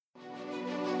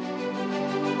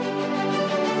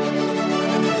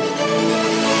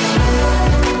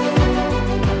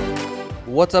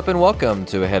What's up and welcome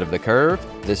to Ahead of the Curve.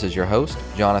 This is your host,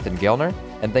 Jonathan Gelner,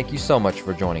 and thank you so much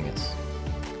for joining us.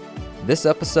 This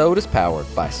episode is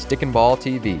powered by Stick and Ball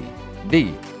TV,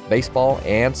 the baseball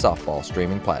and softball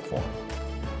streaming platform.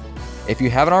 If you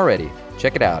haven't already,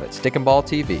 check it out at Stick and Ball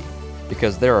TV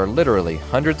because there are literally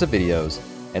hundreds of videos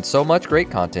and so much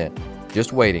great content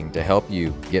just waiting to help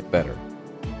you get better.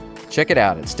 Check it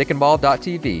out at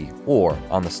stickandball.tv or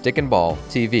on the Stick and Ball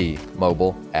TV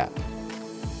mobile app.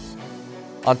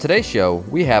 On today's show,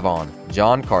 we have on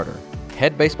John Carter,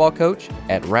 head baseball coach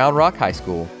at Round Rock High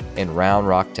School in Round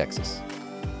Rock, Texas.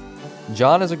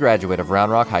 John is a graduate of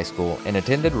Round Rock High School and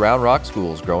attended Round Rock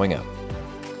schools growing up.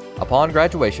 Upon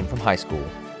graduation from high school,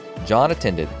 John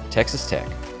attended Texas Tech,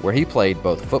 where he played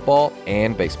both football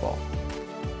and baseball.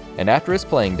 And after his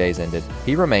playing days ended,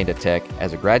 he remained at Tech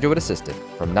as a graduate assistant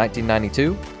from 1992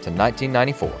 to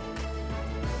 1994.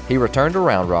 He returned to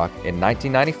Round Rock in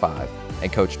 1995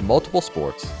 and coached multiple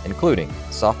sports, including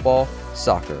softball,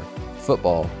 soccer,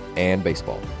 football, and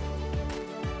baseball.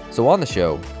 So on the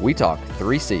show, we talk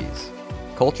 3 C's: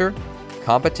 culture,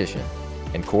 competition,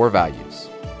 and core values.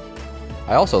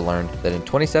 I also learned that in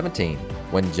 2017,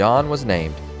 when John was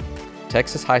named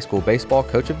Texas High School Baseball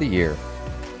Coach of the Year,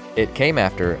 it came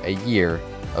after a year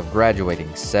of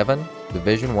graduating 7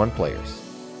 Division I players.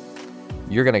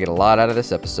 You're going to get a lot out of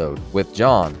this episode with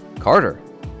John Carter.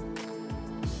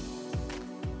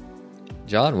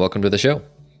 John, welcome to the show.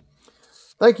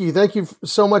 Thank you. Thank you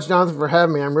so much, Jonathan, for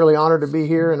having me. I'm really honored to be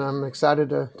here, and I'm excited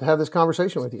to have this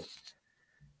conversation with you.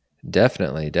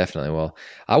 Definitely. Well,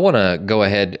 I want to go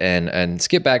ahead and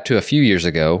skip back to a few years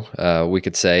ago, we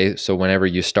could say. So whenever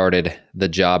you started the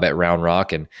job at Round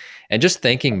Rock and just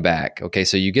thinking back, okay,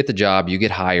 so you get the job, you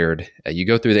get hired, you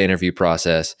go through the interview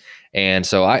process. And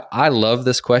so I love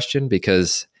this question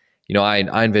because, you know, I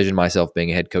envision myself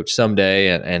being a head coach someday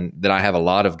and then I have a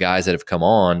lot of guys that have come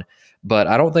on, but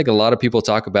I don't think a lot of people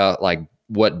talk about like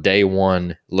what day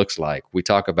one looks like. We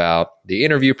talk about the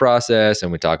interview process and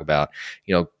we talk about,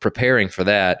 you know, preparing for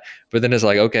that, but then it's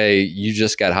like, okay, you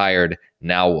just got hired.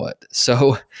 Now what?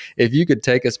 So if you could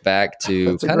take us back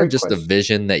to kind of just the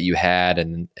vision that you had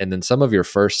and then some of your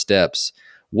first steps,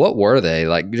 what were they?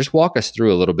 Like, just walk us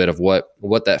through a little bit of what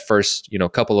that first, you know,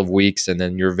 couple of weeks and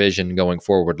then your vision going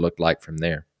forward looked like from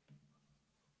there.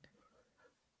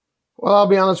 Well, I'll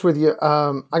be honest with you.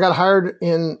 I got hired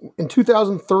in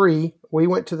 2003. We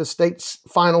went to the state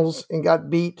finals and got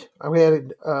beat. We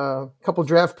had a couple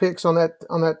draft picks on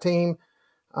that team.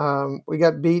 We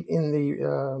got beat in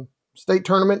the state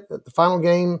tournament at the final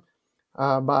game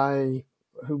by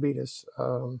who beat us?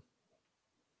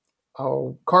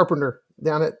 Carpenter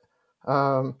down at.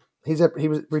 He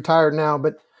was retired now,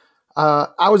 but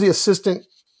I was the assistant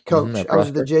coach. I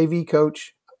was the JV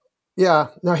coach. Yeah.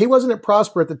 Now, he wasn't at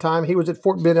Prosper at the time. He was at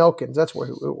Fort Bend Elkins. That's where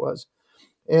it was.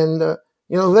 And,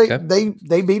 you know,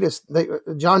 they beat us.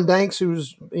 John Danks,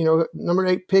 who's, you know, number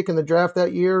 8 pick in the draft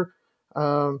that year,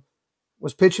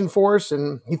 was pitching for us,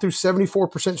 and he threw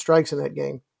 74% strikes in that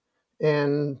game.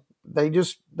 And they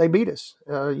beat us.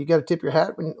 You got to tip your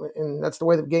hat, and that's the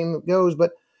way the game goes.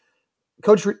 But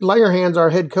Coach Langerhans, our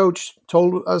head coach,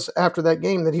 told us after that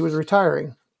game that he was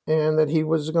retiring and that he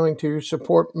was going to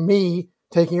support me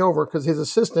taking over because his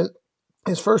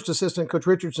first assistant, Coach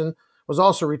Richardson, was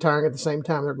also retiring at the same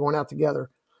time. They're going out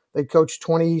together. They coached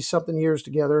 20-something years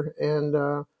together.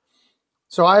 And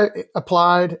so I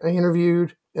applied, I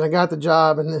interviewed, and I got the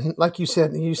job. And then, like you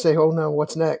said, you say, oh, no,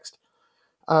 what's next?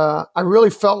 I really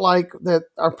felt like that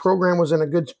our program was in a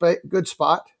good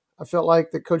spot. I felt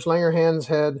like that Coach Langerhans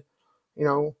had, you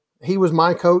know, he was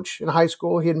my coach in high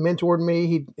school. He had mentored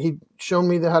me. He'd shown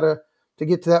me how to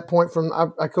get to that point.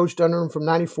 I coached under him from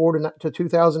 94 to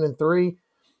 2003.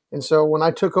 And so when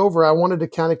I took over, I wanted to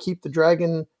kind of keep the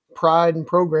Dragon pride and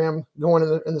program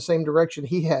going in the same direction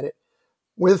he had it,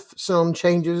 with some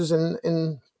changes and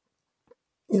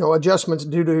you know, adjustments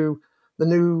due to the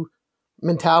new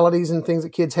mentalities and things that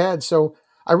kids had. So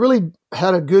I really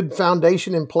had a good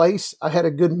foundation in place. I had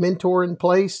a good mentor in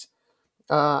place.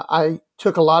 I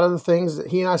took a lot of the things that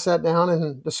he and I sat down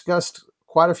and discussed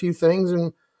quite a few things.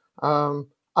 And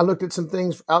I looked at some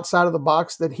things outside of the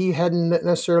box that he hadn't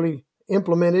necessarily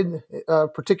implemented,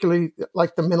 particularly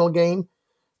like the mental game.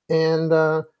 And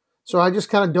so I just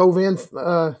kind of dove in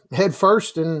head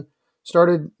first and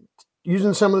started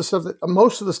using some of the stuff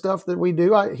most of the stuff that we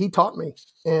do, he taught me.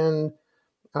 And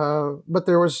but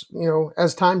there was, you know,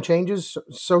 as time changes,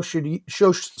 so should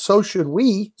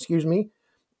we, excuse me.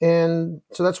 And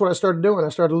so that's what I started doing. I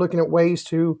started looking at ways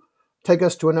to take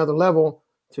us to another level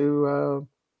to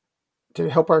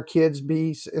help our kids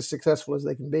be as successful as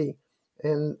they can be.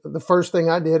 And the first thing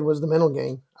I did was the mental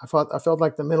game. I felt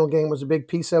like the mental game was a big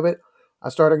piece of it. I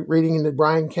started reading into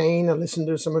Brian Cain. I listened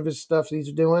to some of his stuff that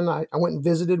he's doing. I went and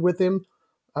visited with him,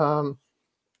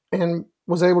 and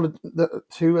was able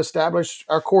to establish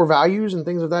our core values and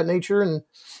things of that nature. And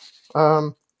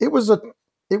it was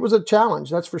a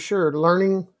challenge, that's for sure.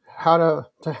 Learning how to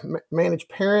manage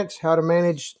parents, how to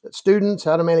manage students,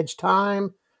 how to manage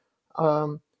time,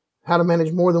 how to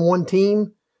manage more than one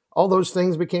team. All those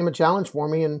things became a challenge for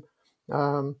me, and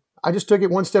I just took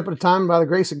it one step at a time. By the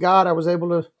grace of God, I was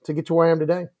able to get to where I am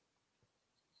today.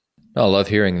 I love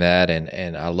hearing that,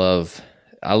 and I love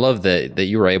that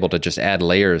you were able to just add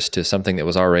layers to something that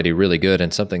was already really good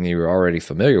and something that you were already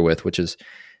familiar with, which is,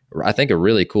 I think, a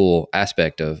really cool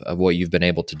aspect of what you've been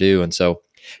able to do. And so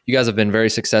you guys have been very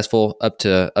successful up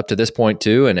to this point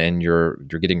too, and you're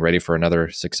getting ready for another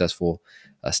successful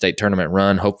state tournament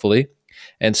run, hopefully.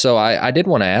 And so I did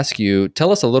want to ask you,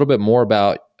 tell us a little bit more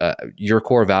about your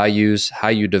core values, how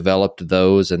you developed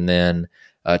those, and then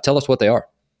tell us what they are.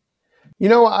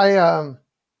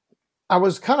 I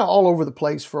was kind of all over the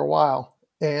place for a while,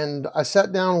 and I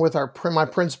sat down with my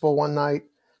principal one night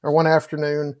or one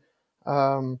afternoon.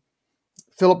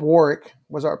 Philip Warwick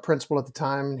was our principal at the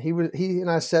time. He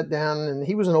and I sat down, and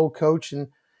he was an old coach, and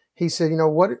he said,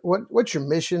 what's your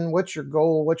mission? What's your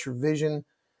goal? What's your vision?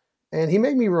 And he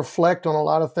made me reflect on a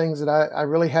lot of things that I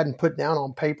really hadn't put down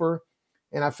on paper.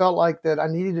 And I felt like that I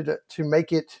needed to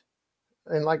make it.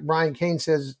 And like Brian Cain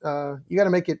says, you got to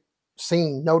make it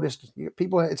seen, noticed.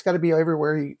 People, it's got to be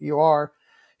everywhere you are.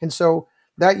 And so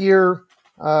that year,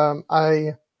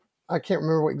 I can't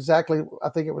remember exactly. I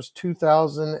think it was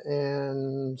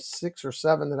 2006 or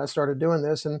 7 that I started doing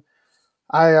this. And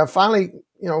I finally,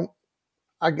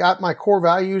 I got my core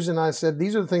values, and I said,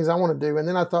 these are the things I want to do. And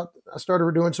then I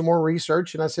started doing some more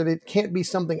research, and I said, it can't be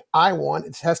something I want.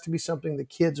 It has to be something the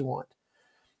kids want.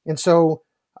 And so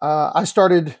I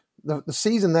started the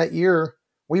season that year.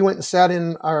 We went and sat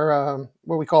in our,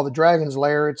 what we call the Dragon's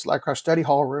Lair. It's like our study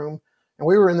hall room. And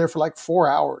we were in there for like 4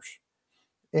 hours.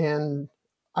 And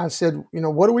I said,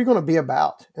 what are we going to be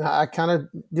about? And I kind of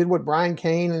did what Brian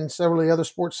Cain and several of the other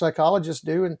sports psychologists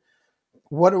do. And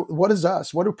what is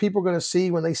us? What are people going to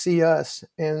see when they see us?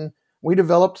 And we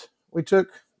took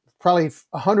probably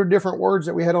 100 different words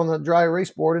that we had on the dry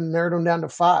erase board and narrowed them down to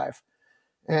 5.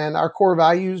 And our core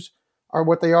values are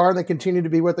what they are, and they continue to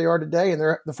be what they are today. And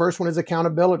the first one is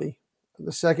accountability.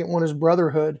 The second one is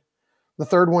brotherhood. The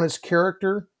third one is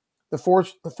character. The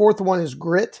fourth one is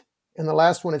grit. And the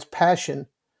last one is passion.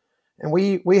 And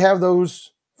we have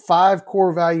those 5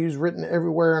 core values written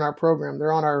everywhere in our program.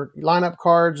 They're on our lineup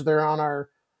cards. They're on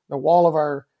the wall of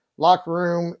our locker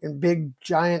room in big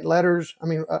giant letters. I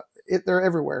mean, they're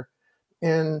everywhere.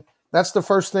 And that's the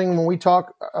first thing when we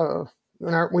talk,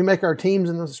 we make our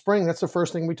teams in the spring. That's the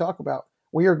first thing we talk about.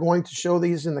 We are going to show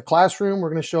these in the classroom.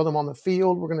 We're going to show them on the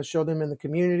field. We're going to show them in the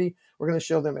community. We're going to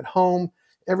show them at home.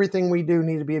 Everything we do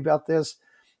needs to be about this.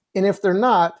 And if they're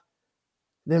not,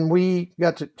 then we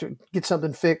got to get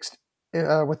something fixed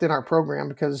within our program,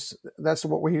 because that's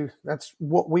what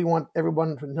we want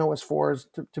everyone to know us for, is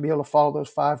to be able to follow those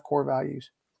 5 core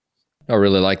values. I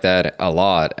really like that a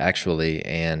lot, actually.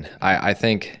 And I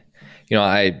think,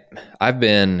 I've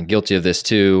been guilty of this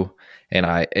too.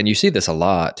 And you see this a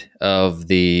lot of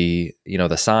the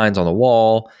signs on the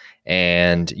wall,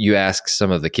 and you ask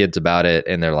some of the kids about it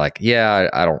and they're like, yeah,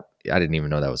 I didn't even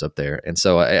know that was up there. And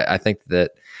so I think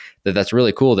that's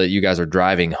really cool that you guys are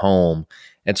driving home.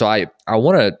 And so I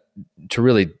want to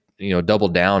really, double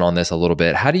down on this a little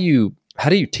bit. How do you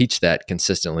teach that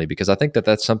consistently? Because I think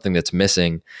that's something that's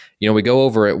missing. We go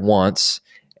over it once,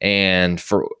 and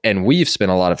we've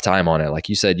spent a lot of time on it. Like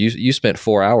you said, you spent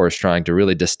 4 hours trying to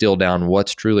really distill down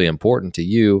what's truly important to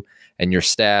you and your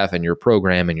staff and your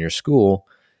program and your school.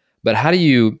 But how do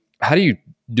you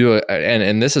do it?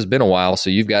 And this has been a while,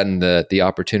 so you've gotten the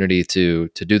opportunity to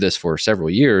do this for several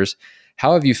years.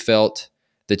 How have you felt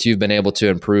that you've been able to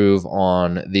improve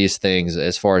on these things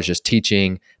as far as just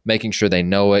teaching, making sure they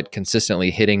know it, consistently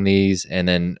hitting these, and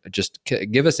then just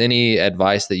give us any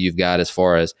advice that you've got as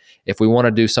far as if we want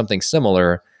to do something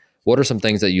similar, what are some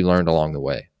things that you learned along the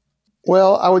way?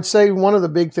 Well, I would say one of the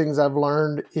big things I've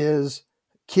learned is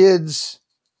kids,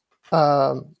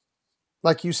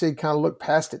 like you said, kind of look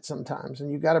past it sometimes,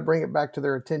 and you got to bring it back to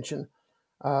their attention.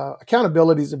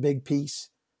 Accountability is a big piece.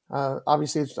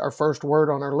 Obviously, it's our first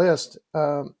word on our list,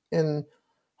 and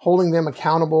holding them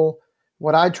accountable.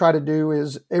 What I try to do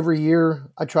is every year,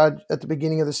 at the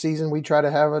beginning of the season, we try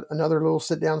to have another little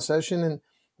sit down session. And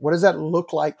what does that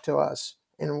look like to us?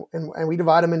 And we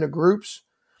divide them into groups.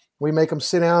 We make them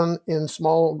sit down in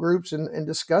small groups and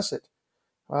discuss it.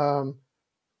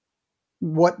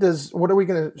 what are we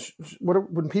going to,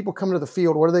 when people come to the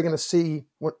field, what are they going to see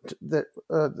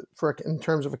in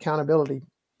terms of accountability,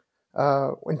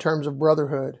 in terms of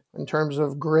brotherhood, in terms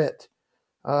of grit?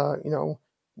 They'll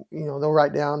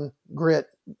write down grit,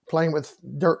 playing with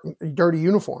dirty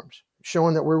uniforms,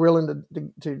 showing that we're willing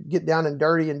to get down and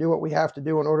dirty and do what we have to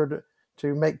do in order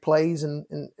to make plays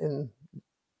and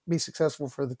be successful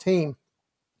for the team.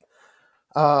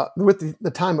 With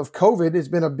the time of COVID, it's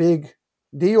been a big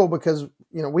deal because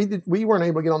we weren't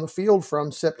able to get on the field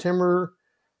from September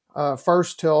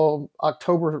 1st till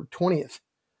October 20th,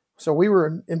 so we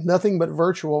were in nothing but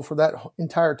virtual for that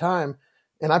entire time.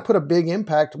 And I put a big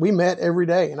impact. We met every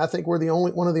day, and I think we're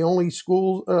one of the only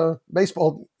school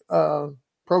baseball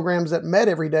programs that met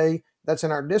every day. That's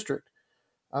in our district.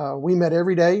 We met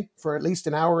every day for at least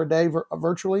an hour a day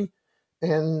virtually.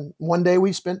 And one day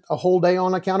we spent a whole day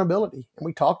on accountability, and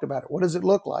we talked about it. What does it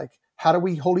look like? How do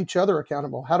we hold each other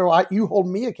accountable? How do you hold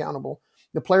me accountable?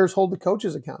 The players hold the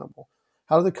coaches accountable.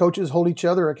 How do the coaches hold each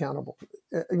other accountable?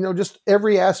 Just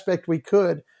every aspect we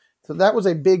could. So that was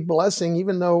a big blessing,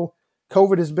 even though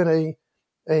COVID has been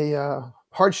a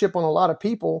hardship on a lot of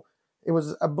people. It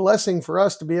was a blessing for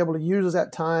us to be able to use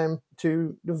that time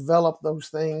to develop those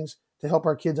things to help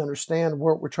our kids understand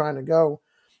where we're trying to go.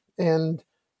 And,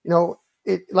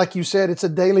 like you said, it's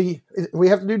we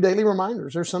have to do daily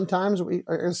reminders. There's sometimes we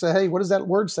say, hey, what does that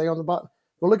word say on the bottom?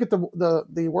 Go look at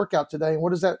the workout today. And what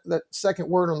does that second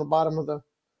word on the bottom of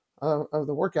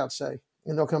the workout say?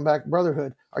 And they'll come back,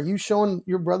 brotherhood. Are you showing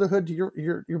your brotherhood to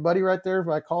your buddy right there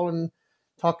by talking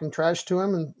trash to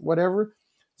him and whatever?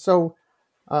 So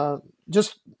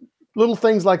just little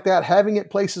things like that, having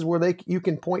it places where you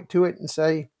can point to it and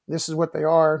say, this is what they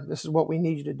are, this is what we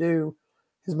need you to do,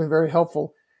 has been very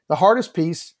helpful. The hardest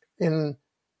piece in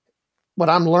what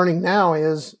I'm learning now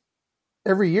is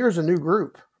every year is a new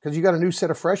group because you got a new set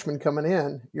of freshmen coming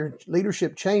in. Your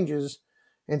leadership changes.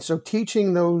 And so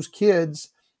teaching those kids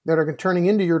that are turning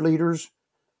into your leaders,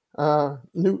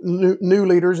 new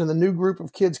leaders, and the new group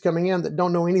of kids coming in that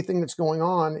don't know anything that's going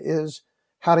on is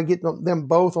how to get them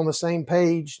both on the same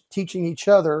page, teaching each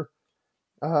other.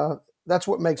 That's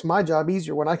what makes my job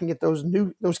easier when I can get those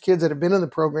kids that have been in the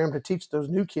program to teach those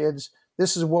new kids,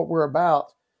 this is what we're about.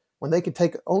 When they can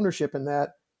take ownership in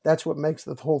that, that's what makes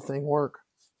the whole thing work.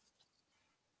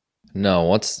 No,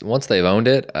 once they've owned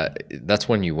it, that's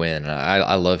when you win.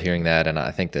 I love hearing that, and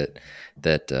I think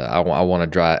that I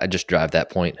want to drive that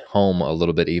point home a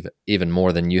little bit even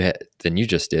more than you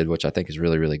just did, which I think is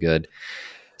really, really good.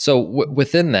 So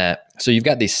within that, so you've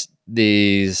got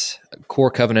these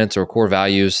core covenants or core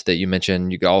values that you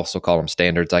mentioned. You could also call them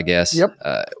standards, I guess. Yep.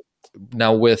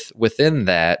 Now within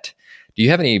that, do you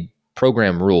have any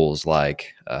program rules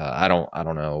like I don't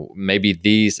know, maybe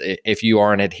these, if you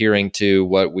aren't adhering to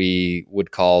what we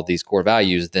would call these core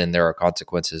values, then there are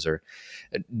consequences? Or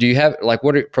do you have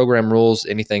what are program rules,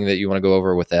 anything that you want to go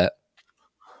over with that?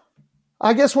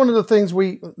 I guess one of the things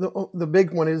the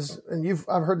big one is, and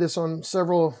I've heard this from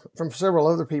several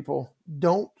other people,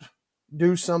 don't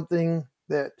do something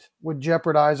that would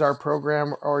jeopardize our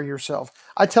program or yourself.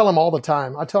 I tell them all the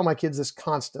time. I tell my kids this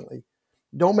constantly.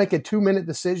 Don't make a 2-minute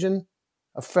decision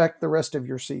affect the rest of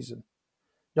your season.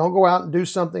 Don't go out and do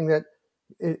something that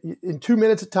in 2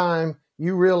 minutes of time,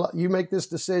 you make this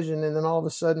decision, and then all of a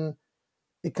sudden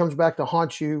it comes back to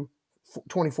haunt you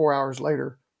 24 hours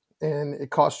later, and it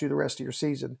costs you the rest of your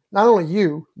season. Not only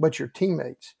you, but your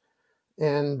teammates.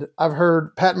 And I've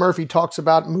heard Pat Murphy talks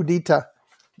about mudita,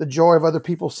 the joy of other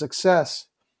people's success.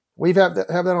 We've have that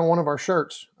on one of our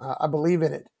shirts. I believe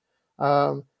in it.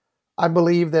 I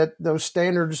believe that those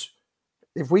standards,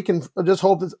 if we can just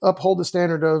uphold the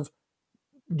standard of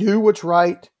do what's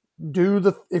right,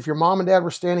 if your mom and dad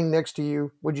were standing next to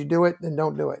you, would you do it? Then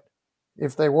don't do it.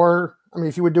 If they were,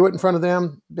 if you would do it in front of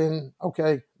them, then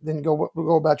okay, then go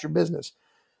about your business.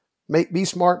 Be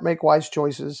smart, make wise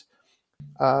choices.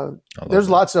 There's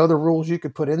lots of other rules you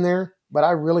could put in there, but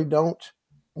I really don't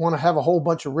want to have a whole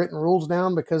bunch of written rules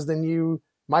down, because then you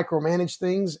micromanage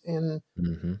things, and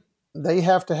they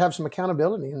have to have some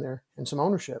accountability in there and some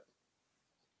ownership.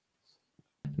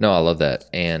 No, I love that.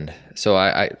 And so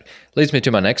I leads me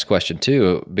to my next question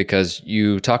too, because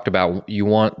you talked about you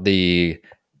want the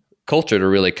culture to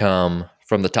really come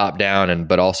from the top down,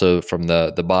 but also from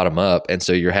the bottom up. And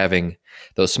so you're having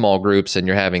those small groups, and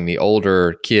you're having the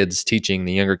older kids teaching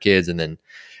the younger kids, and then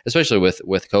especially with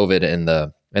COVID and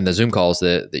the Zoom calls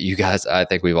that you guys, I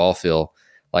think we've all feel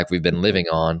like we've been living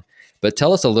on. But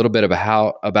tell us a little bit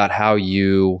about how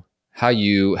you how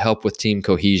you help with team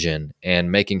cohesion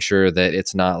and making sure that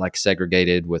it's not like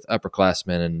segregated with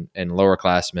upperclassmen and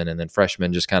lowerclassmen, and then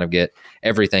freshmen just kind of get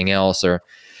everything else. Or,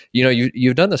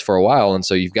 you've done this for a while, and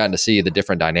so you've gotten to see the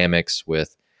different dynamics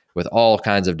with all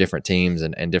kinds of different teams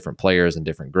and different players and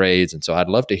different grades. And so I'd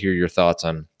love to hear your thoughts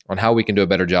on how we can do a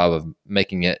better job of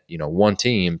making it, one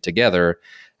team together.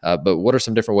 But what are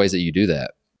some different ways that you do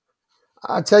that?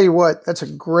 I tell you what, that's a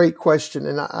great question,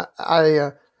 and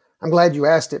I'm glad you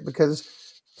asked it, because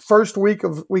first week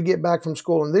of we get back from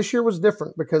school, and this year was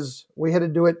different because we had to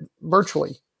do it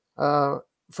virtually for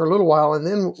a little while, and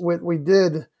then what we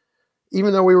did,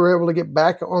 even though we were able to get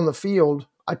back on the field,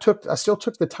 I still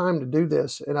took the time to do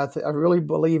this, and I really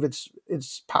believe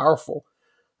it's powerful.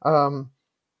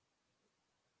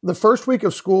 The first week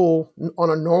of school, on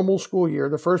a normal school year,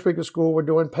 the first week of school, we're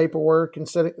doing paperwork and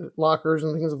setting lockers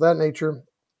and things of that nature.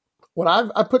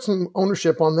 I put some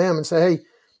ownership on them and say, hey,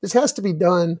 this has to be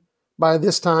done by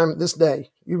this time, this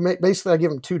day. Basically, I give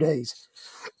them 2 days.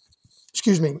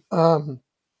 Excuse me. And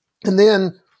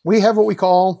then we have what we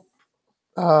call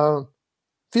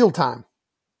field time.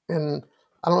 And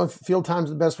I don't know if field time is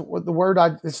the best word.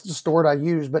 It's just the word I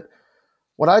use. But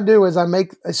what I do is I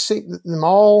see them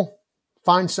all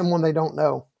find someone they don't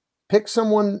know. Pick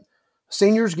someone.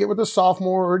 Seniors get with a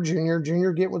sophomore or a junior.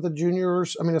 Junior get with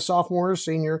a sophomore or a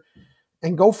senior,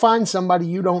 and go find somebody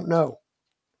you don't know.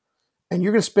 And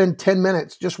you're going to spend 10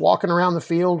 minutes just walking around the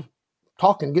field,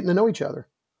 talking, getting to know each other,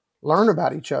 learn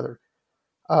about each other.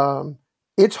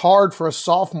 It's hard for a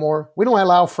sophomore. We don't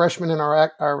allow freshmen in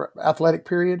our athletic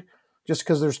period just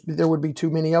because there would be too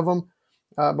many of them.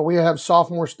 But we have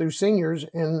sophomores through seniors,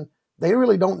 and they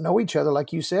really don't know each other,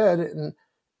 like you said.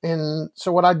 And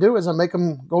so what I do is I make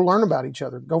them go learn about each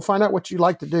other. Go find out what you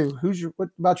like to do. What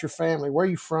about your family? Where are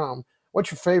you from?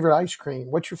 What's your favorite ice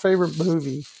cream? What's your favorite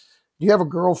movie? Do you have a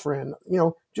girlfriend?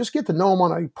 Just get to know them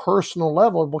on a personal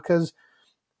level, because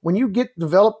when you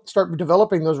start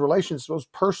developing those relationships, those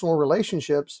personal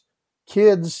relationships,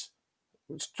 kids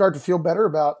start to feel better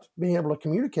about being able to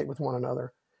communicate with one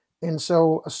another. And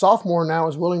so a sophomore now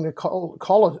is willing to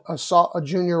call a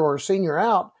junior or a senior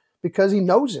out because he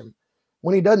knows him.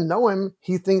 When he doesn't know him,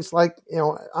 he thinks like,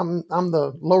 I'm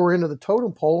the lower end of the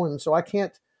totem pole, and so I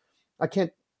can't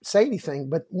say anything.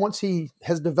 But once he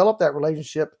has developed that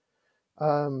relationship,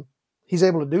 he's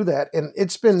able to do that. And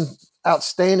it's been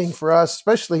outstanding for us,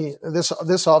 especially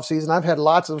this off season. I've had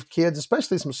lots of kids,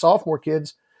 especially some sophomore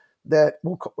kids, that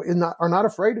are not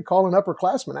afraid to call an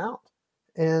upperclassman out.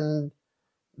 And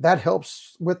that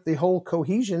helps with the whole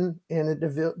cohesion, and it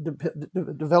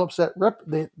develops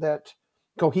that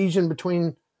cohesion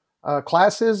between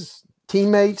classes,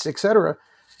 teammates, etc.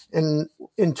 And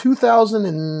in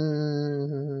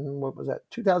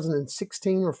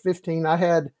 2016 or 15, I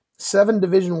had 7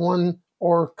 Division I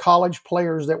or college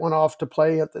players that went off to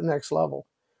play at the next level.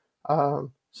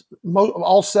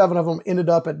 All 7 of them ended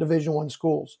up at Division I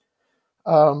schools.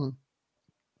 That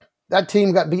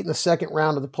team got beat in the second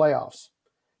round of the playoffs.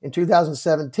 In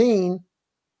 2017,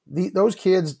 those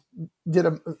kids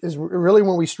is really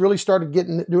when we really started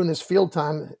doing this field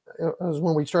time. Was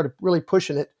when we started really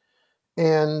pushing it,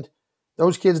 and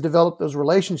those kids developed those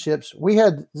relationships. We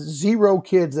had 0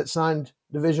 kids that signed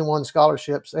Division I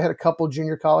scholarships. They had a couple of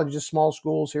junior colleges, small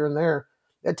schools here and there.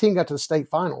 That team got to the state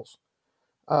finals.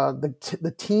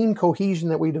 The team cohesion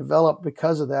that we developed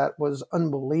because of that was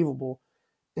unbelievable.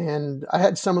 And I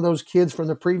had some of those kids from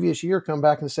the previous year come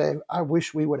back and say, I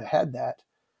wish we would have had that,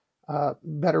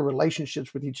 better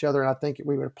relationships with each other. And I think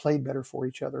we would have played better for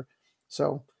each other.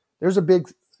 So there's a big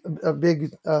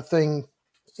thing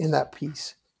in that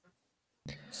piece.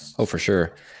 Oh, for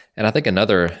sure. And I think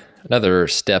another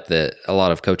step that a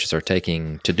lot of coaches are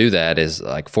taking to do that is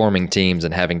like forming teams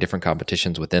and having different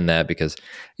competitions within that, because,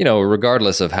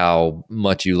 regardless of how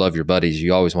much you love your buddies,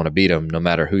 you always want to beat them no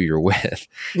matter who you're with.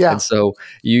 Yeah. And so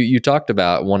you talked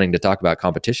about wanting to talk about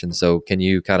competition. So can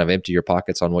you kind of empty your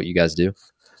pockets on what you guys do?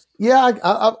 Yeah.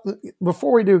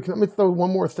 Before we do, let me throw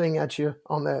one more thing at you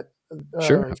on that.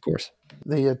 Sure. Of course.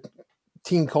 The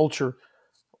team culture.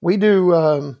 We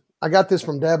do, I got this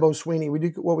from Dabo Sweeney. We do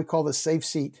what we call the safe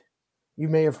seat. You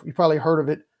probably heard of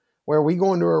it, where we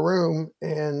go into a room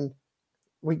and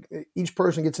each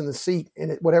person gets in the seat,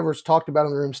 and whatever's talked about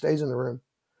in the room stays in the room.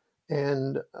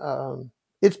 And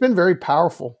it's been very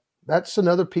powerful. That's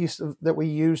another piece that we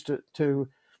use to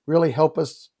really help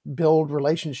us build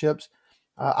relationships.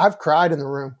 I've cried in the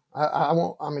room.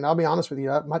 I'll be honest with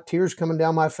you. My tears coming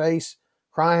down my face,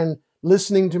 crying,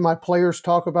 listening to my players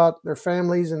talk about their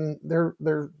families and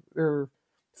their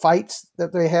fights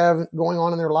that they have going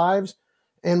on in their lives,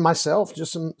 and myself,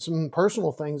 just some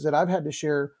personal things that I've had to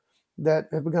share that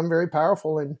have become very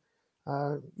powerful. And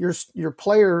your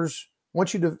players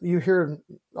want you hear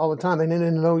all the time, they need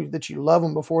to know that you love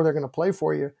them before they're going to play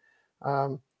for you.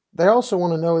 They also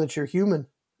want to know that you're human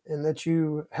and that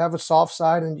you have a soft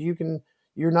side, and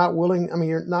you're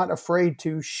not afraid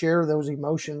to share those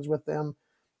emotions with them.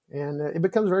 And it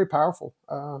becomes very powerful.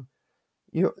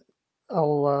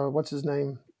 What's his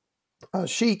name?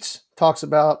 Sheets talks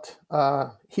about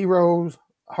heroes,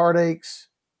 heartaches,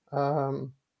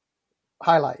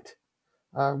 highlight.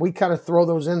 We kind of throw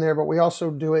those in there, but we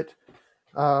also do it,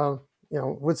 have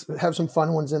some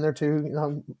fun ones in there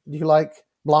too. Do you like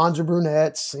blondes or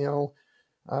brunettes?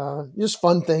 Just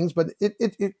fun things, but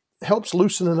it helps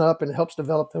loosen it up and helps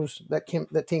develop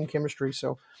that team chemistry.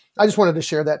 So I just wanted to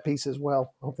share that piece as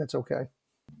well. I hope that's okay.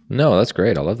 No, that's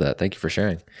great. I love that. Thank you for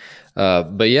sharing.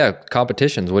 But yeah,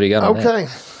 competitions. What do you got on that? Okay.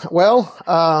 Well,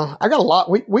 I got a lot.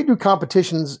 We do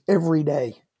competitions every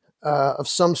day of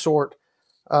some sort.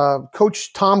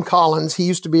 Coach Tom Collins, he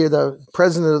used to be the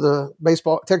president of the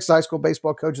Texas High School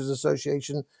Baseball Coaches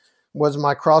Association, was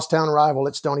my crosstown rival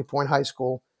at Stony Point High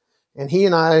School. And he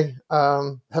and I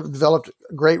have developed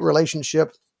a great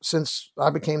relationship since I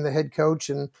became the head coach.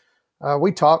 And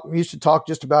we used to talk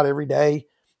just about every day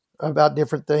about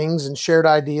different things and shared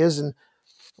ideas. And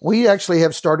we actually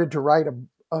have started to write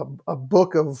a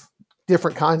book of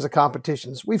different kinds of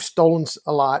competitions. We've stolen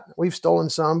a lot. We've stolen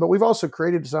some, but we've also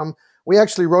created some. We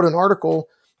actually wrote an article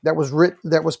that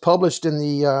was published in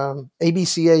the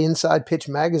ABCA Inside Pitch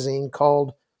magazine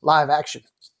called Live Action.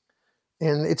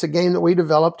 And it's a game that we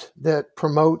developed that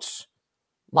promotes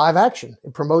live action.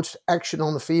 It promotes action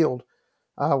on the field.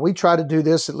 We try to do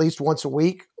this at least once a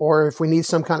week, or if we need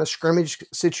some kind of scrimmage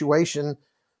situation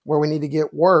where we need to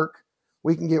get work,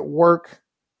 we can get work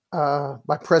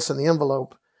by pressing the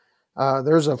envelope.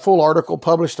 There's a full article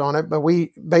published on it, but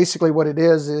basically what it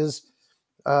is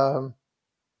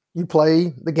you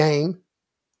play the game.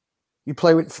 You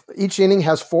play with each inning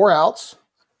has 4 outs,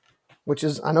 which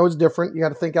is, I know it's different. You got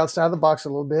to think outside the box a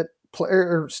little bit.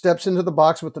 Player steps into the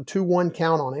box with the 2-1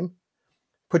 count on him,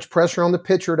 puts pressure on the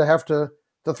pitcher to have to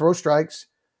throw strikes,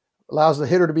 allows the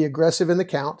hitter to be aggressive in the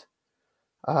count.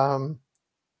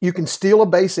 You can steal a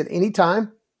base at any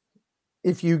time.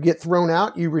 If you get thrown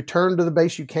out, you return to the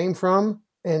base you came from,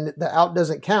 and the out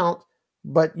doesn't count,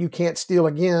 but you can't steal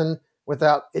again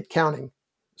without it counting.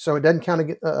 So it doesn't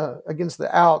count against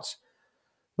the outs,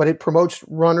 but it promotes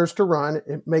runners to run.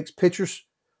 It makes pitchers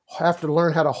have to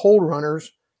learn how to hold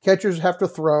runners. Catchers have to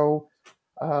throw.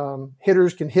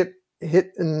 Hitters can hit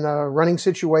in running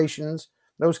situations,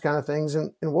 those kind of things.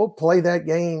 And we'll play that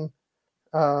game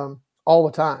all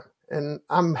the time. And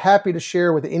I'm happy to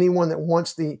share with anyone that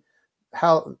wants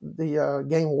how the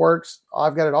game works.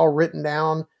 I've got it all written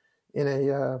down in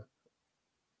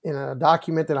a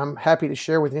document that I'm happy to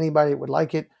share with anybody that would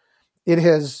like it. It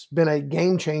has been a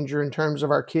game changer in terms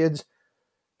of our kids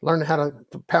learning how to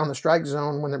pound the strike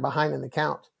zone when they're behind in the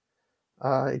count.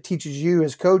 It teaches you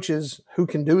as coaches who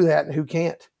can do that and who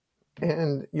can't.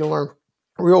 And you'll learn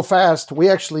real fast. We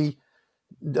actually,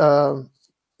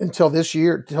 until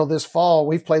this fall,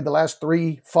 we've played the last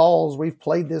 3 falls. We've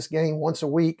played this game once a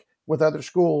week with other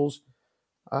schools.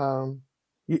 And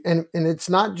it's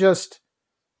not just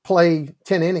play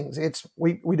 10 innings.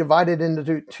 We divide it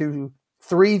into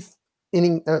 3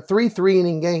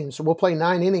 3-inning games. So we'll play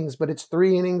 9 innings, but it's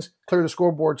 3 innings, clear the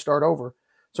scoreboard, start over.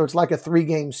 So it's like a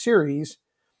 3-game series,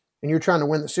 and you're trying to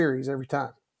win the series every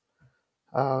time.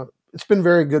 It's been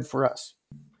very good for us.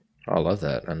 I love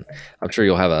that. And I'm sure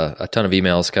you'll have a ton of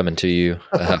emails coming to you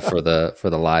for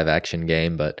the live action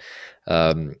game. But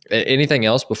anything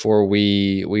else before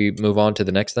we move on to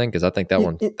the next thing? Because I think that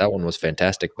one was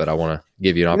fantastic. But I want to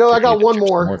give you an opportunity. I got one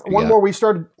more. One more. We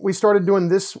started doing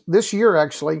this year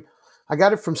actually. I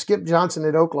got it from Skip Johnson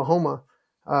at Oklahoma.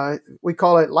 We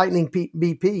call it Lightning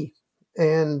BP,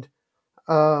 and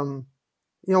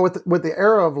with the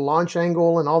era of launch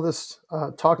angle and all this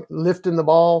lifting the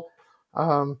ball.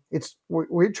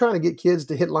 We're trying to get kids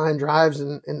to hit line drives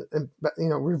and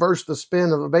reverse the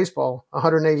spin of a baseball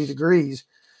 180 degrees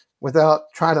without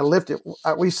trying to lift it.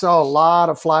 We saw a lot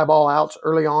of fly ball outs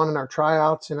early on in our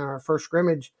tryouts and our first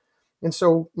scrimmage. And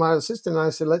so my assistant and I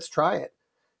said, let's try it.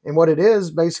 And what it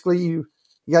is, basically you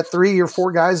got 3 or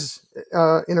 4 guys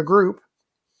in a group,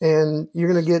 and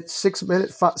you're going to get 6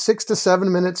 to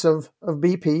 7 minutes of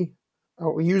BP.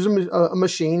 We use a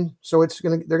machine. So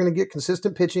they're going to get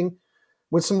consistent pitching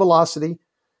with some velocity,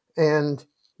 and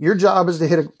your job is to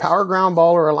hit a power ground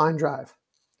ball or a line drive.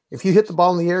 If you hit the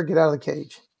ball in the air, get out of the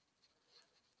cage.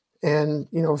 And,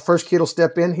 first kid will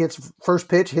step in, hits first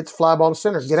pitch, hits fly ball to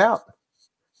center, get out.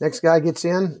 Next guy gets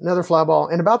in, another fly ball.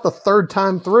 And about the third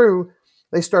time through,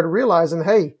 they started realizing,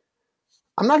 hey,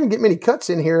 I'm not going to get many cuts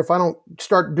in here if I don't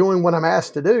start doing what I'm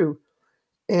asked to do.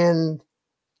 And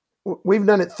we've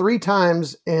done it 3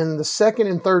 times. And the second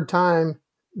and third time,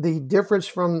 the difference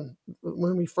from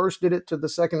when we first did it to the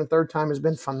second and third time has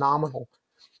been phenomenal.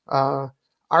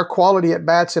 Our quality at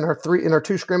bats in our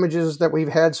 2 scrimmages that we've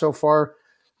had so far,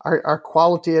 our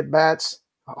quality at bats,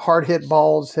 hard hit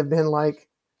balls have been like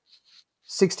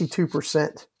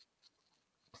 62%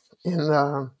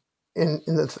 in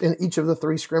each of the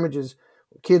 3 scrimmages.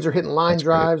 Kids are hitting line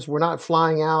drives. We're not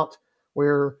flying out.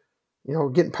 We're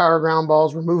getting power ground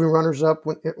balls. We're moving runners up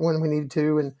when we need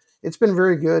to, and it's been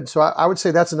very good. So I would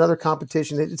say that's another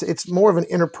competition. It's more of an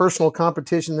interpersonal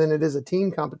competition than it is a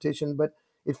team competition, but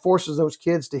it forces those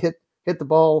kids to hit the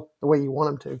ball the way you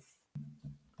want them to.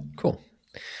 Cool.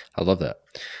 I love that.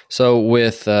 So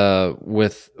with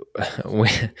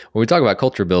when we talk about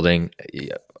culture building,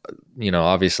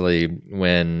 obviously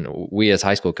when we as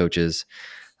high school coaches,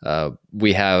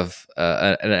 we have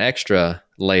an extra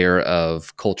layer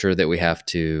of culture that we have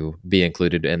to be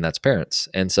included in, that's parents.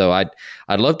 And so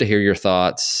I'd love to hear your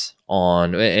thoughts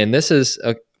on, and this is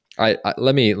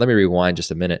let me rewind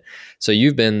just a minute. So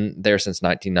you've been there since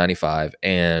 1995,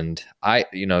 and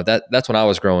that's when I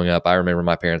was growing up. I remember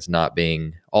my parents not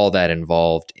being all that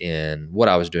involved in what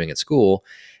I was doing at school.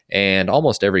 And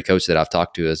almost every coach that I've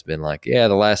talked to has been like, yeah,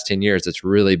 the last 10 years, it's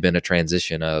really been a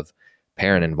transition of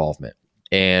parent involvement.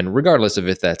 And regardless of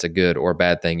if that's a good or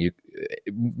bad thing,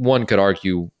 one could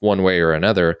argue one way or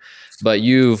another, but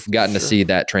you've gotten to see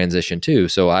that transition too.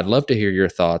 So I'd love to hear your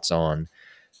thoughts on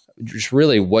just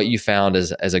really what you found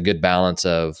as a good balance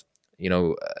of,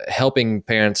 helping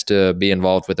parents to be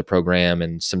involved with the program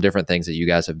and some different things that you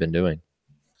guys have been doing.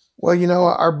 Well,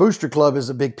 our booster club is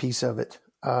a big piece of it.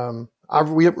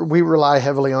 We rely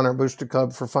heavily on our booster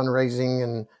club for fundraising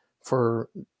and for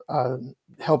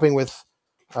helping with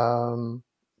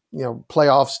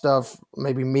playoff stuff,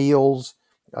 maybe meals,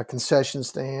 concession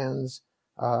stands,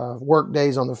 work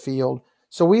days on the field.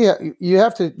 So you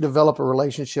have to develop a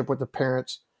relationship with the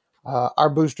parents. Our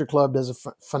booster club does a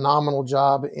phenomenal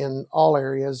job in all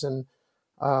areas. And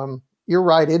you're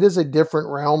right, it is a different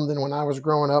realm than when I was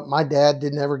growing up. My dad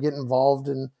didn't ever get involved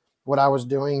in what I was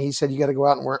doing. He said, you got to go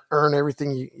out and earn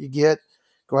everything you get.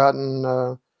 Go out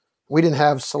and we didn't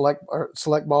have select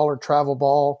ball or travel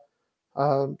ball.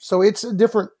 So it's a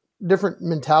different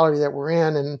mentality that we're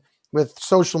in. And with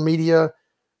social media,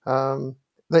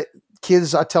 the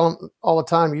kids, I tell them all the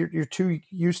time, you're too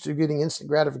used to getting instant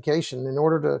gratification. In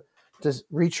order to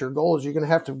reach your goals, you're going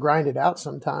to have to grind it out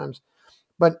sometimes.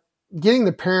 But getting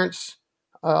the parents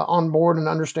on board and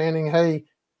understanding, hey,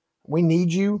 we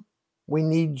need you. We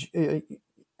need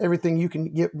everything you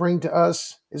can bring to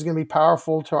us is going to be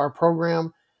powerful to our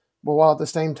program. But while at the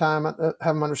same time, have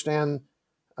them understand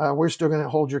we're still going to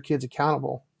hold your kids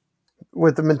accountable.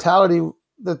 With the mentality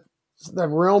that the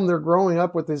realm they're growing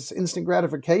up with is instant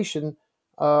gratification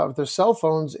of their cell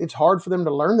phones, it's hard for them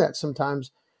to learn that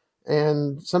sometimes.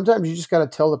 And sometimes you just got to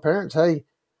tell the parents, hey,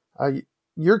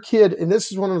 your kid, and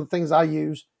this is one of the things I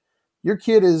use, your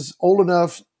kid is old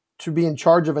enough to be in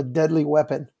charge of a deadly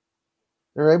weapon.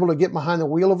 They're able to get behind the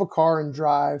wheel of a car and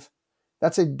drive.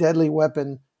 That's a deadly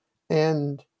weapon.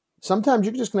 And sometimes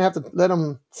you're just going to have to let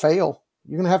them fail.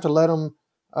 You're going to have to let them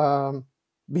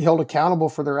be held accountable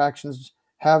for their actions,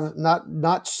 have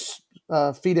not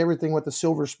feed everything with a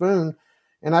silver spoon.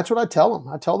 And that's what I tell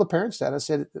them. I tell the parents that. I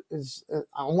said,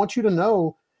 I want you to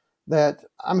know that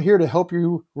I'm here to help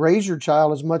you raise your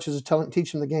child as much as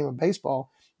teach them the game of baseball.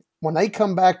 When they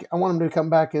come back, I want them to come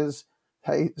back as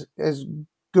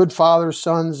good fathers,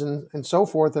 sons, and so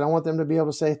forth. And I want them to be able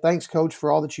to say, thanks, coach,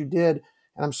 for all that you did.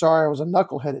 And I'm sorry I was a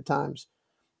knucklehead at times.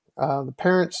 The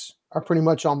parents are pretty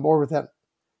much on board with that.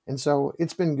 And so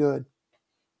it's been good.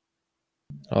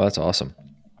 Oh, that's awesome.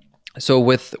 So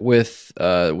with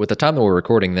the time that we're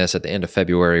recording this at the end of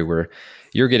February,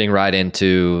 you're getting right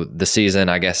into the season.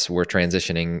 I guess you're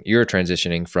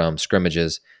transitioning from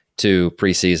scrimmages to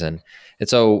preseason. And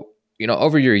so,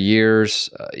 over your years,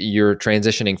 you're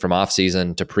transitioning from off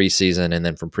season to preseason, and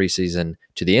then from preseason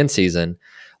to the end season.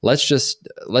 Let's just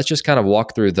kind of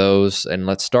walk through those, and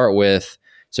let's start with,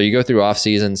 so you go through off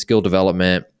season, skill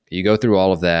development, you go through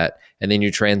all of that, and then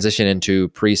you transition into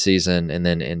preseason and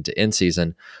then into end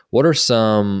season. What are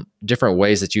some different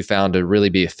ways that you found to really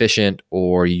be efficient,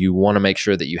 or you want to make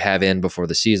sure that you have in before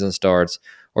the season starts,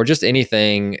 or just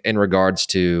anything in regards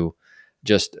to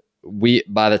just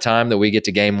by the time that we get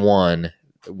to game one,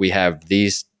 we have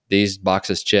these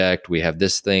boxes checked, we have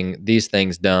these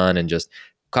things done, and just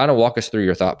kind of walk us through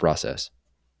your thought process.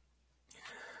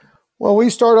 Well,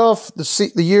 we start off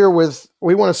the year with,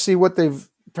 we want to see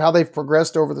how they've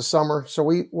progressed over the summer. So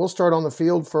we'll start on the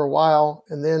field for a while,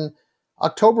 and then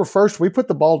October 1st we put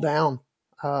the ball down.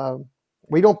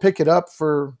 We don't pick it up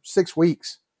for 6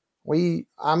 weeks.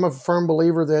 I'm a firm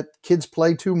believer that kids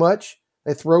play too much,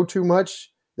 they throw too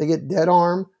much, they get dead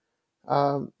arm.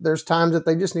 There's times that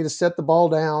they just need to set the ball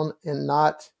down and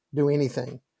not do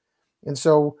anything. And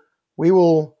so we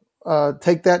will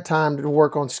take that time to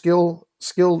work on skills,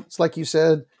 like you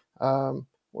said.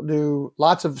 We'll do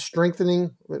lots of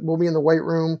strengthening. We'll be in the weight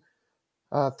room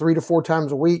 3 to 4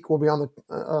 times a week. We'll be on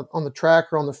the track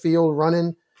or on the field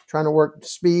running, trying to work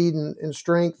speed and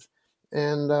strength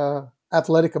and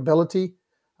athletic ability.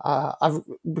 I've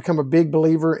become a big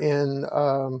believer in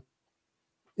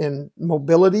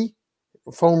mobility,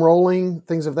 foam rolling,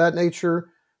 things of that nature,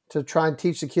 to try and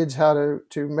teach the kids how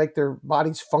to make their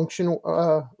bodies function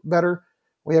better.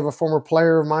 We have a former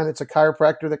player of mine that's a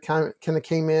chiropractor that kind of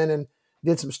came in and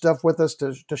did some stuff with us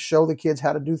to show the kids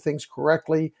how to do things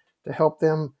correctly, to help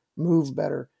them move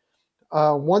better.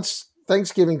 Once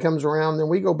Thanksgiving comes around, then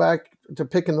we go back to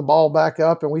picking the ball back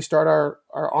up, and we start our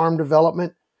arm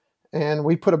development. And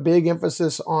we put a big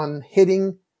emphasis on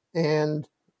hitting and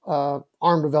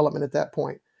arm development at that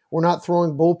point. We're not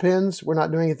throwing bullpens. We're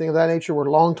not doing anything of that nature. We're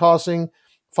long tossing,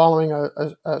 following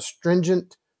a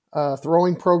stringent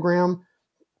throwing program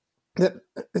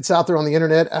it's out there on the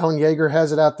internet. Alan Yeager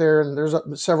has it out there, and there's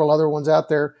several other ones out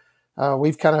there.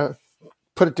 We've kind of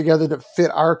put it together to fit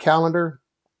our calendar,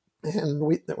 and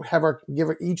we have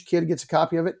each kid gets a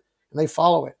copy of it, and they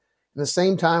follow it. At the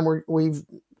same time, we've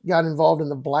got involved in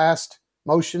the blast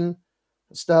motion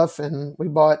stuff, and we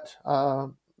bought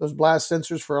those blast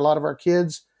sensors for a lot of our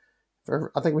kids.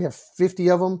 I think we have 50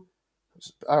 of them.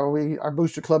 Our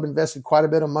booster club invested quite a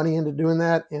bit of money into doing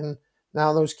that, and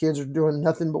now those kids are doing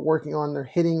nothing but working on their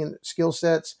hitting and skill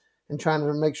sets and trying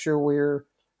to make sure we're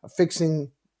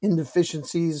fixing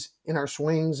inefficiencies in our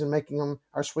swings and making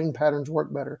our swing patterns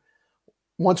work better.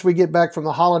 Once we get back from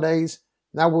the holidays,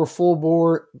 now we're full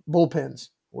bore bullpens.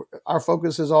 Our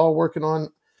focus is all working on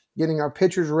getting our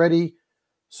pitchers ready,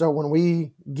 so when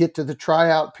we get to the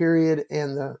tryout period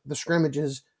and the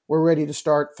scrimmages, we're ready to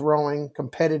start throwing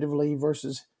competitively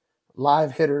versus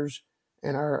live hitters,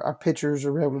 and our pitchers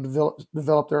are able to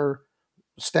develop their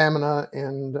stamina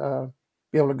and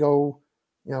be able to go,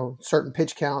 certain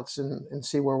pitch counts and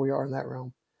see where we are in that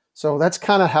realm. So that's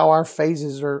kind of how our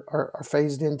phases are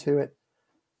phased into it.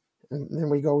 And then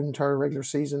we go into our regular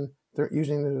season. They're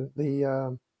using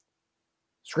the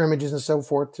scrimmages and so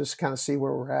forth to kind of see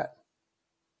where we're at.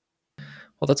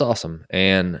 Well, that's awesome.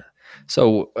 And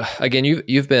so again,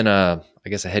 you've been I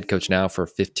guess a head coach now for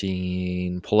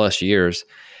 15 plus years.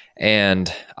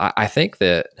 And I think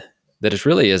that it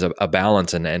really is a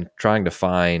balance and trying to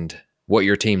find what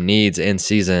your team needs in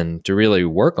season to really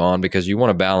work on, because you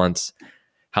want to balance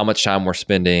how much time we're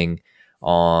spending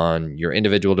on your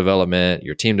individual development,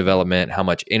 your team development, how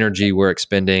much energy we're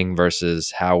expending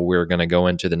versus how we're going to go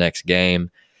into the next game.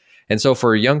 And so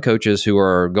for young coaches who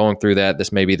are going through that,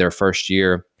 this may be their first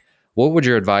year, what would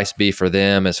your advice be for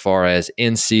them as far as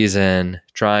in season,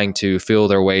 trying to feel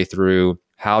their way through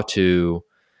how to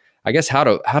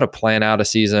plan out a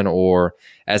season, or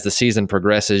as the season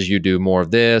progresses, you do more of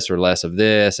this or less of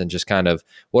this, and just kind of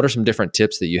what are some different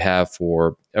tips that you have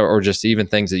for, or just even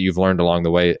things that you've learned along the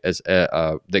way as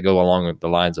that go along the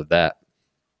lines of that?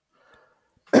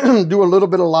 Do a little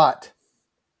bit, a lot.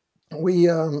 We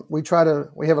have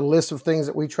a list of things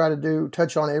that we try to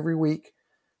touch on every week.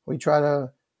 We try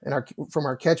to, from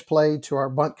our catch play to our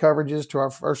bunt coverages to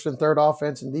our first and third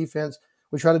offense and defense,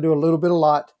 we try to do a little bit, a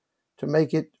lot, to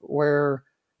make it where,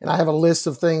 and I have a list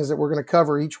of things that we're going to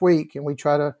cover each week, and we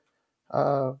try to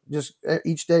just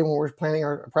each day when we're planning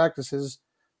our practices,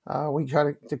 we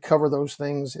try to cover those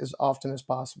things as often as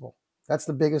possible. That's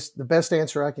the best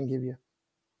answer I can give you.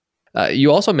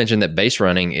 You also mentioned that base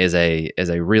running is a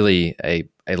really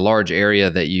a large area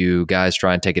that you guys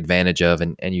try and take advantage of,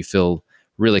 and you feel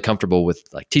really comfortable with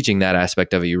like teaching that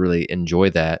aspect of it. You really enjoy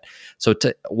that. So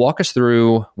to walk us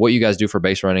through what you guys do for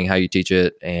base running, how you teach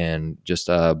it, and just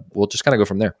we'll just kind of go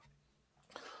from there.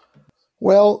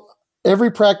 Well,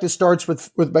 every practice starts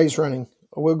with base running.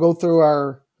 We'll go through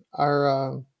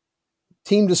our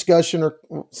team discussion,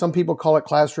 or some people call it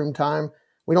classroom time.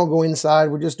 We don't go inside.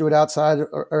 We just do it outside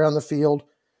around the field.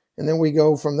 And then we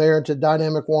go from there to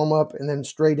dynamic warm-up and then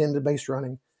straight into base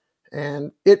running.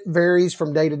 And it varies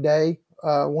from day to day.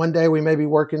 One day we may be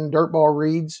working dirt ball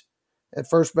reads at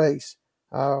first base.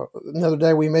 Another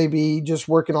day we may be just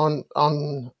working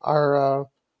on our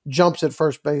jumps at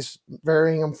first base,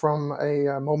 varying them from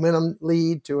a momentum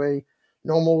lead to a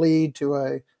normal lead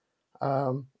to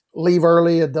leave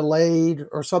early, a delayed,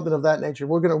 or something of that nature.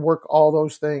 We're going to work all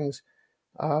those things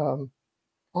on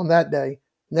that day.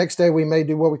 Next day, we may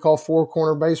do what we call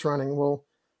four-corner base running. We'll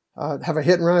have a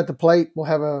hit and run at the plate. We'll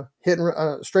have a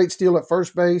straight steal at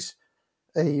first base,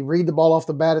 a read the ball off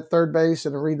the bat at third base,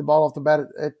 and a read the ball off the bat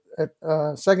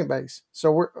at second base.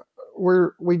 So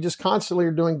we just constantly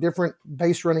are doing different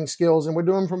base running skills, and we're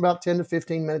doing them from about 10 to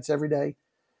 15 minutes every day.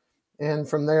 And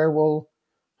from there,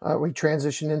 we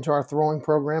transition into our throwing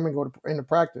program and go into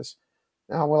practice.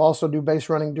 Now, we'll also do base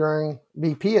running during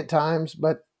BP at times,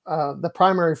 but the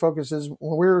primary focus is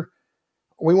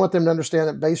we want them to understand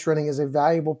that base running is a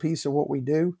valuable piece of what we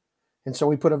do. And so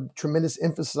we put a tremendous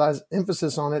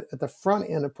emphasis on it at the front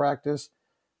end of practice.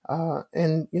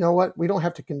 And you know what? We don't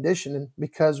have to condition it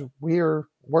because we are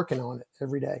working on it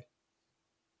every day.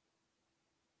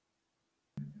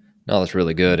 No, that's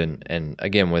really good. And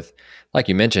again, with, like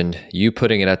you mentioned, you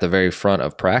putting it at the very front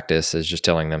of practice is just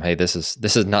telling them, hey, this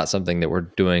is not something that we're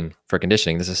doing for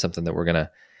conditioning. This is something that we're going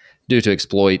to do to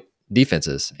exploit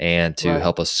defenses and to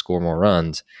help us score more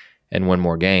runs and win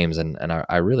more games. And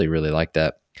I really, really like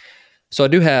that. So I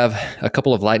do have a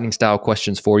couple of lightning style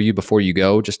questions for you before you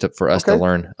go, just for us to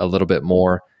learn a little bit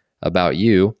more about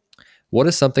you. What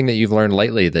is something that you've learned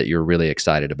lately that you're really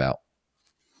excited about?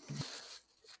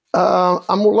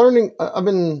 I'm learning. I've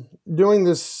been doing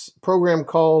this program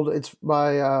it's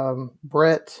by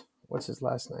Brett. What's his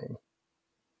last name?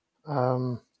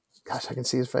 Gosh, I can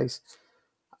see his face.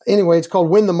 Anyway, it's called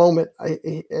Win the Moment.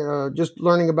 Just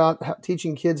learning about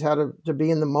teaching kids how to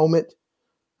be in the moment,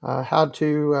 how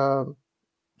to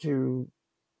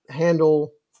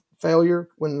handle failure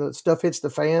when the stuff hits the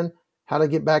fan, how to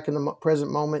get back in the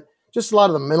present moment. Just a lot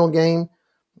of the mental game.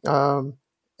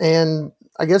 And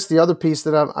I guess the other piece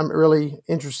that I'm really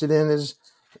interested in is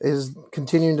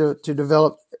continuing to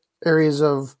develop areas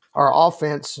of our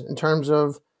offense in terms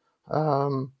of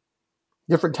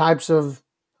different types of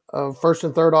first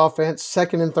and third offense,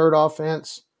 second and third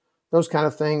offense, those kind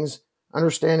of things.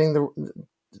 Understanding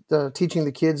the teaching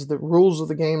the kids the rules of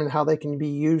the game and how they can be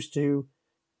used to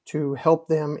help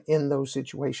them in those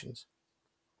situations.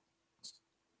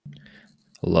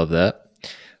 Love that.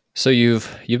 So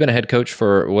you've been a head coach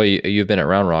you've been at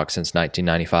Round Rock since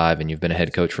 1995, and you've been a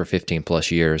head coach for 15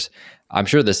 plus years. I'm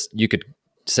sure you could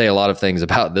say a lot of things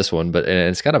about this one, and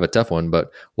it's kind of a tough one, but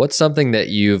what's something that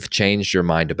you've changed your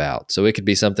mind about? So it could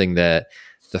be something that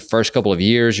the first couple of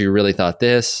years you really thought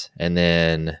this, and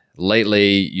then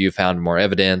lately you found more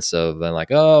evidence of then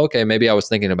like, oh, okay, maybe I was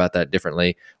thinking about that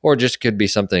differently, or just could be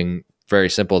something very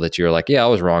simple that you're like, yeah, I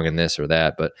was wrong in this or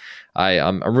that. But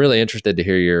I'm really interested to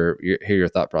hear your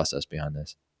thought process behind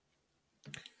this.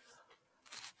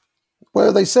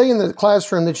 Well, they say in the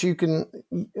classroom that you can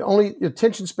only the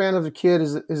attention span of the kid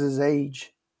is his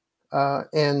age.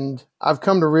 And I've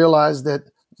come to realize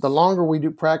that the longer we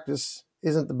do practice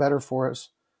isn't the better for us.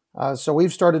 So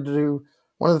we've started to do,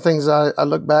 one of the things I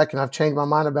look back and I've changed my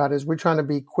mind about is we're trying to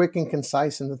be quick and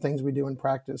concise in the things we do in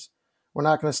practice. We're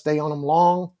not going to stay on them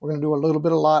long. We're going to do a little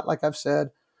bit, a lot, like I've said.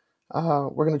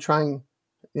 We're going to try and,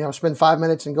 spend 5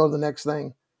 minutes and go to the next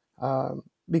thing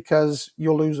because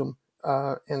you'll lose them.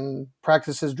 And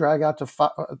practices drag out to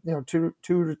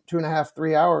 2.5,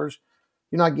 3 hours.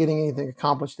 You're not getting anything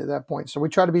accomplished at that point. So we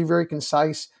try to be very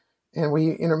concise, and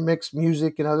we intermix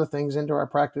music and other things into our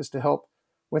practice to help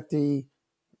with the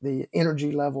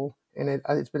energy level. And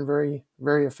it's been very,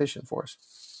 very efficient for us.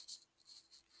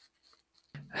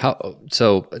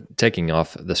 So taking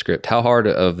off the script, how hard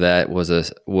of that was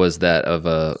that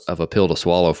of a pill to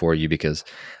swallow for you? Because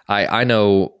I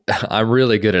know I'm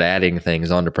really good at adding things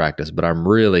onto practice, but I'm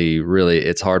really,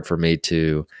 it's hard for me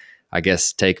to, I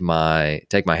guess, take my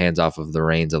hands off of the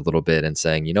reins a little bit and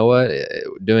saying, you know what,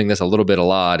 doing this a little bit a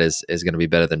lot is going to be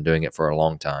better than doing it for a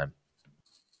long time.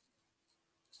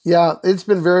 Yeah,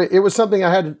 it was something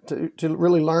I had to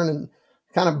really learn and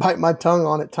kind of bite my tongue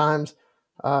on at times.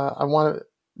 I wanted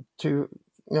to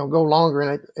go longer,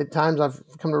 and at times I've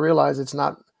come to realize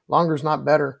longer is not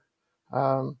better.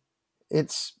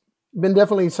 It's been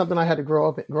definitely something I had to grow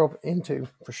up into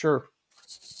for sure.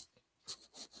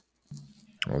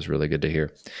 That was really good to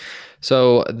hear.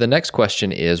 So the next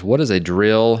question is, what is a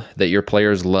drill that your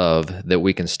players love that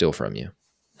we can steal from you?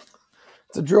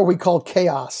 It's a drill we call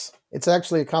chaos. It's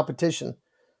actually a competition.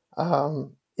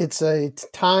 It's a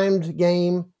timed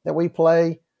game that we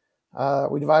play.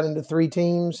 We divide into 3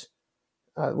 teams.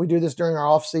 We do this during our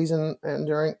off season,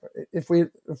 and if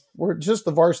we're just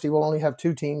the varsity, we'll only have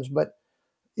 2 teams. But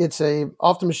it's a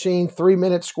off the machine, 3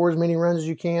 minutes, score as many runs as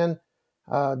you can.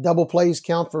 Double plays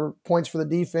count for points for the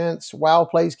defense. Wow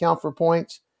plays count for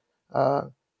points.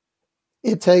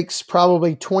 It takes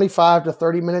probably 25 to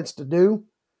 30 minutes to do.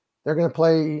 They're going to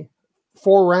play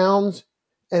 4 rounds,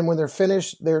 and when they're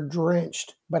finished, they're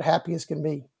drenched, but happy as can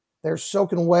be. They're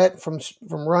soaking wet from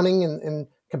running and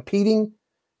competing,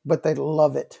 but they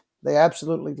love it. They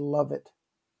absolutely love it.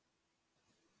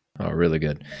 Oh, really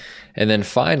good. And then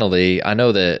finally, I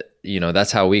know that,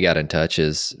 that's how we got in touch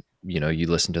is, you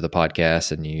listen to the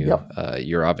podcast and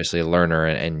you're obviously a learner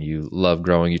and you love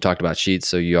growing. You talked about Sheets,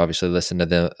 so you obviously listen to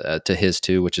them, to his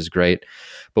too, which is great.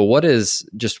 But what is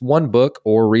just one book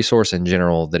or resource in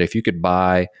general that if you could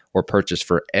buy or purchase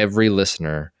for every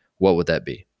listener, what would that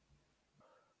be?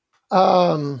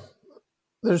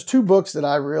 There's 2 books that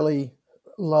I really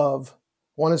love.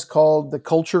 One is called The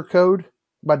Culture Code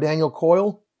by Daniel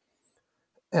Coyle.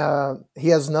 He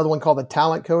has another one called The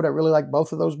Talent Code. I really like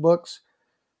both of those books.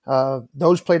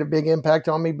 Those played a big impact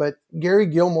on me, but Gary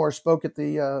Gilmore spoke at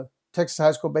the Texas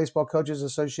High School Baseball Coaches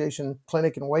Association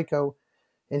clinic in Waco,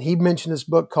 and he mentioned this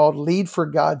book called Lead for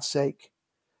God's Sake.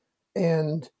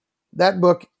 And that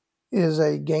book is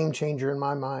a game changer in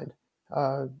my mind.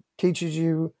 Teaches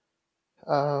you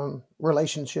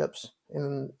relationships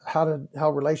and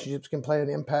how relationships can play an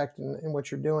impact in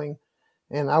what you're doing.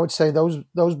 And I would say those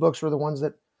books were the ones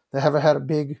that have had a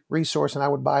big resource, and I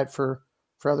would buy it for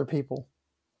other people.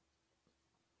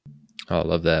 Oh, I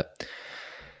love that.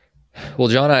 Well,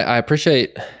 John, I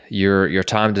appreciate your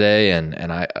time today,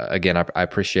 and I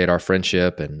appreciate our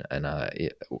friendship, and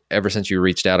ever since you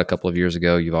reached out a couple of years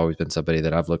ago, you've always been somebody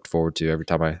that I've looked forward to every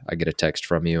time I get a text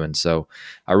from you, and so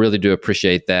I really do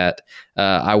appreciate that.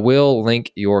 I will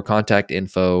link your contact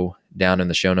info down in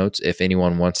the show notes if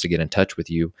anyone wants to get in touch with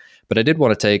you. But I did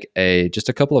want to take just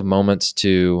a couple of moments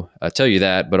to tell you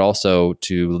that, but also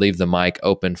to leave the mic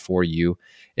open for you.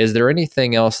 Is there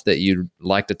anything else that you'd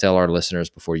like to tell our listeners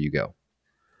before you go?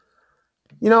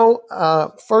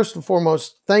 First and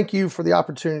foremost, thank you for the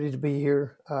opportunity to be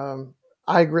here.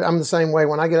 I agree. I'm the same way.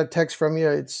 When I get a text from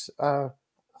you,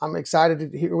 I'm excited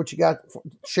to hear what you got,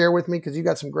 share with me, because you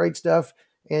got some great stuff,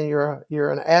 and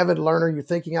you're an avid learner. You're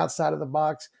thinking outside of the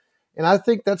box. And I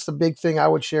think that's the big thing I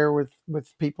would share with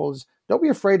people is don't be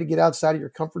afraid to get outside of your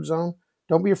comfort zone.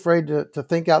 Don't be afraid to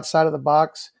think outside of the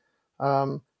box.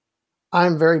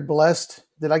 I'm very blessed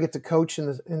that I get to coach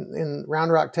in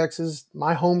Round Rock, Texas,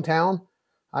 my hometown.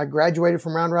 I graduated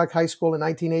from Round Rock High School in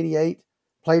 1988,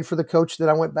 played for the coach that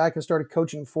I went back and started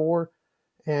coaching for.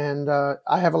 And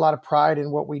I have a lot of pride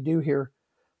in what we do here.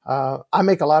 I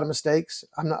make a lot of mistakes.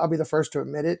 I'll be the first to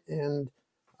admit it. And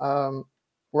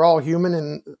we're all human,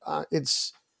 and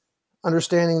it's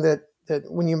understanding that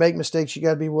when you make mistakes, you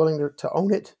got to be willing to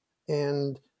own it.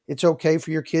 And it's okay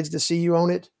for your kids to see you own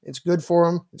it. It's good for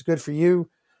them. It's good for you.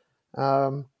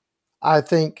 I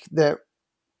think that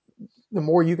the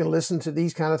more you can listen to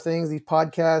these kind of things, these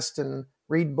podcasts, and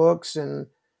read books and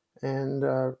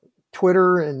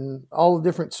Twitter and all the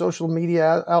different social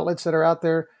media outlets that are out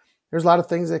there, there's a lot of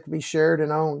things that can be shared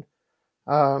and owned.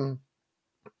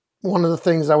 One of the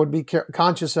things I would be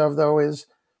conscious of, though, is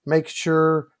make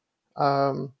sure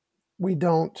we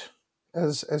don't,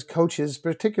 as coaches,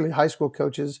 particularly high school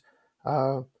coaches,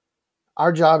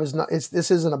 our job is not.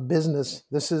 This isn't a business.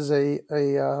 This is a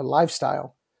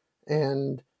lifestyle,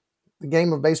 and the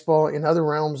game of baseball in other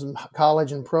realms in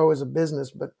college and pro is a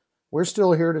business. But we're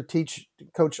still here to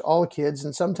coach all the kids,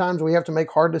 and sometimes we have to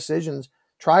make hard decisions.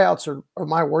 Tryouts are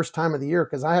my worst time of the year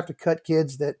because I have to cut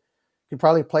kids that could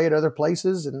probably play at other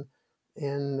places, and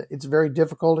it's very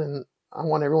difficult. And I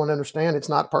want everyone to understand it's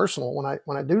not personal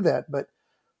when I do that, but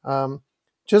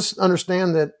just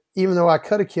understand that even though I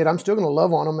cut a kid, I'm still going to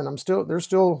love on them, and they're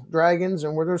still Dragons,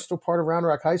 and they're still part of Round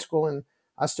Rock High School, and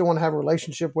I still want to have a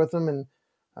relationship with them. And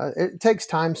it takes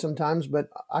time sometimes, but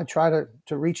I try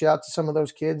to reach out to some of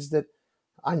those kids that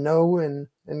I know and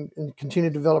continue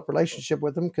to develop relationship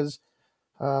with them, because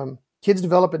kids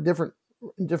develop at different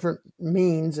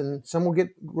means, and some will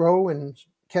grow and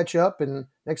catch up, and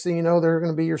next thing you know, they're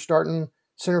going to be your starting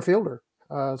center fielder.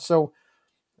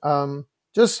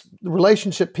 Just the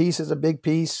relationship piece is a big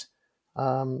piece.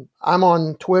 I'm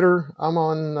on Twitter. I'm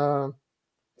on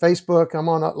Facebook. I'm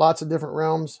on lots of different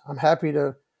realms. I'm happy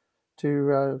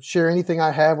to share anything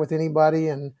I have with anybody,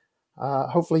 and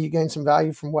hopefully you gain some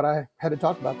value from what I had to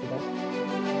talk about today.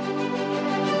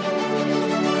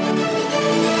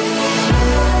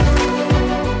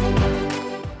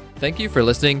 Thank you for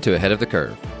listening to Ahead of the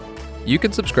Curve. You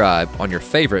can subscribe on your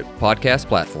favorite podcast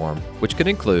platform, which could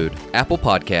include Apple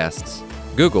Podcasts,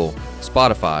 Google,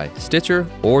 Spotify, Stitcher,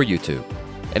 or YouTube.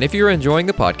 And if you're enjoying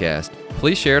the podcast,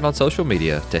 please share it on social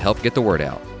media to help get the word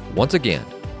out. Once again,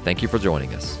 thank you for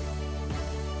joining us.